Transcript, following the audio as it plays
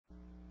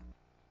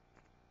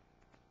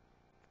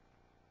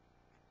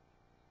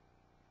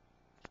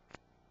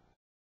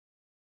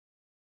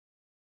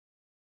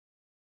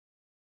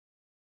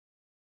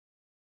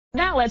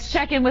Now let's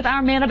check in with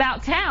our man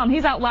about town.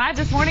 He's out live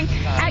this morning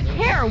at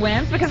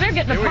Scarowinds because they're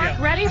getting the park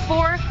ready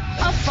for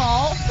a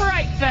fall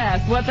Fright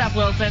Fest. What's up,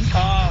 Wilson?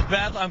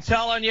 Beth, I'm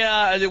telling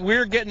you,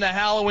 we're getting the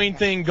Halloween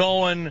thing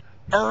going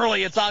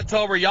early. It's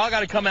October. Y'all got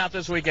to come out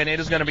this weekend.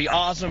 It is going to be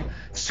awesome.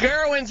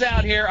 Scarowinds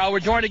out here. We're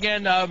joined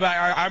again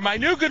by my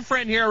new good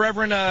friend here,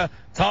 Reverend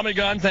Tommy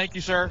Gunn. Thank you,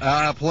 sir.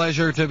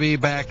 Pleasure to be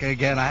back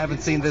again. I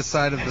haven't seen this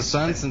side of the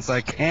sun since I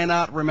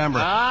cannot remember.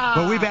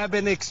 But we've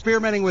been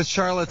experimenting with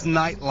Charlotte's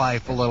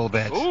nightlife a little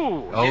bit.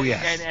 Ooh. Oh,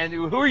 yes. And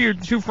who are your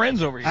two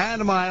friends over here?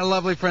 And my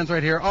lovely friends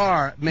right here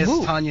are Miss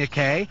Tonya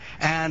K.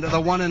 and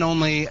the one and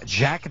only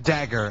Jack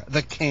Dagger,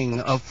 the king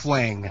of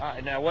fling.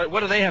 Now,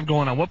 what do they have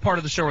going on? What part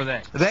of the show are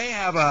they? They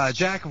have,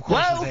 Jack, of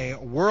course, is a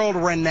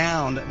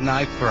world-renowned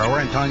knife thrower,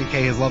 and Tonya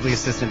K., his lovely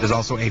assistant, is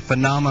also a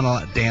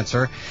phenomenal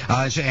dancer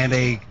and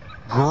a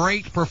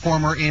great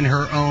performer in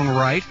her own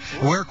right.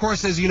 We're, of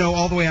course, as you know,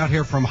 all the way out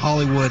here from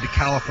Hollywood,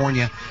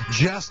 California,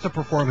 just to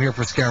perform here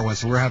for Scarowinds,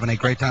 so we're having a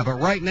great time.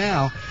 But right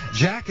now,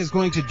 Jack is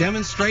going to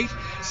demonstrate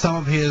some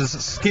of his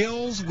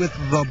skills with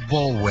the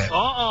bullwhip.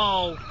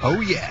 Uh-oh. Oh,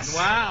 yes.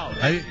 Wow.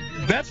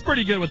 That's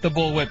pretty good with the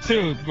bullwhip,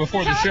 too,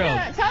 before the show.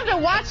 Tell him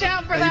to watch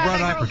out for that. You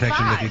brought eye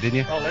protection with you, didn't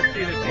you? Oh, let's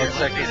see this. Let's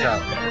check this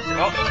out.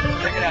 Oh,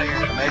 check it out here.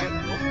 Megan.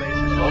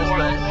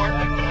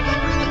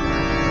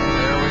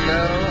 There we go.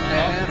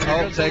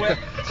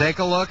 And take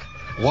a look.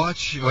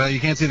 Watch. Well, you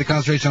can't see the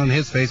concentration on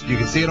his face, but you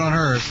can see it on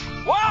hers.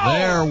 Whoa!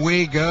 There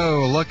we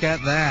go. Look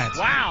at that.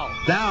 Wow.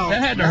 Now,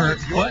 that had to hurt.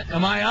 What?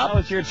 Am I up? Oh,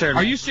 it's your turn.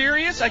 Are you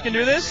serious? I can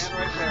do this?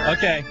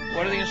 Okay.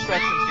 What are the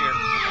instructions here?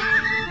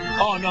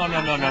 Oh, no.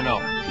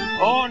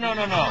 Oh, no.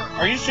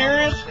 Are you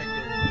serious?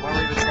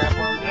 Are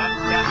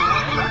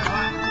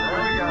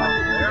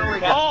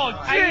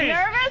you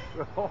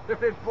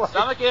nervous?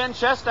 Stomach in,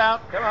 chest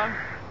out. Come on.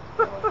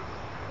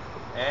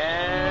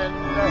 And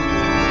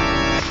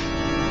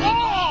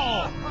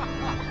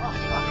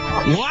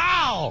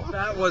wow!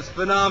 That was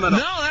phenomenal.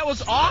 No, that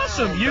was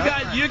awesome. You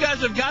guys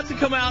have got to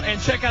come out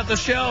and check out the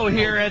show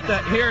here at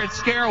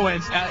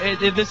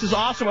Scarowinds. This is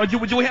awesome.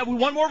 Do we have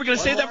one more? We're going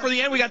to save that for the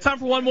end. We got time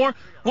for one more.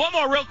 One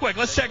more, real quick.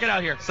 Let's check it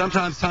out here.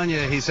 Sometimes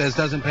Tonya, he says,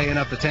 doesn't pay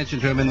enough attention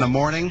to him in the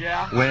morning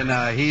when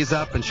he's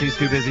up and she's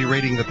too busy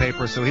reading the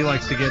paper, so he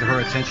likes to get her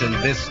attention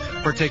this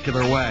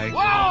particular way.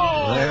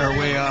 Whoa! There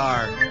we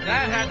are.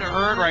 That had to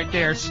hurt right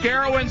there.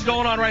 Scarowinds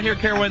going on right here,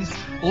 Scarowinds.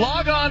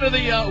 Log on to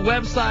the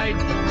website,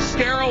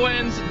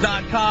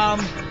 scarowinds.com.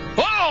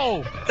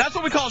 Whoa! That's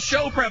what we call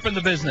show prep in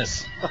the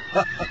business.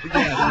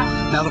 Yes.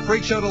 Now, the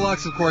Freak Show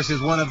Deluxe, of course, is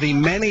one of the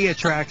many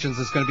attractions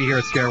that's going to be here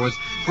at Scarowinds.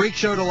 Freak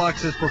Show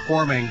Deluxe is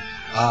performing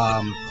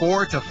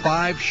 4 to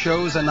 5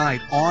 shows a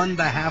night on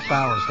the half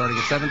hour, starting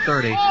at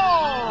 7:30.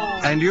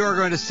 And you are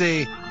going to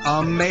see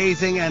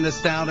amazing and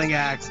astounding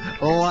acts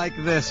like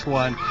this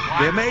one.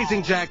 The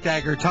amazing Jack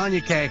Dagger,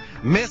 Tonya K.,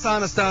 Miss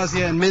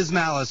Anastasia, and Ms.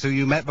 Malice, who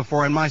you met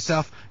before, and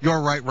myself, your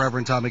right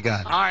Reverend Tommy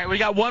Gunn. All right, we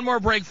got one more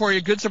break for you.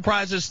 Good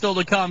surprises still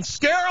to come.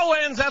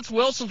 Scarowinds, that's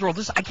Wilson's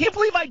World. I can't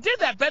believe I did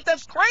that, Beth.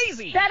 That's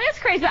crazy. That is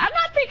crazy. I'm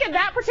not thinking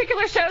that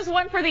particular show's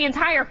one for the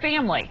entire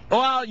family.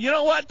 Well, you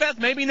know what, Beth?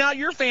 Maybe not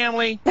your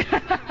family.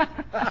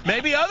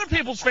 Maybe other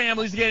people's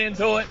families get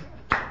into it.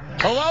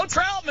 Hello,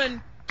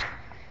 Troutman.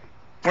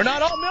 We're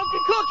not all milk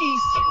and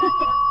cookies.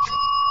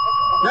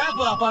 Wrap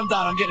it up. I'm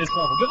done. I'm getting in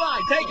trouble.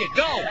 Goodbye. Take it.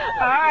 Go. All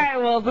right,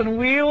 Wilson.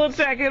 We will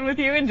check in with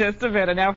you in just a minute. Now.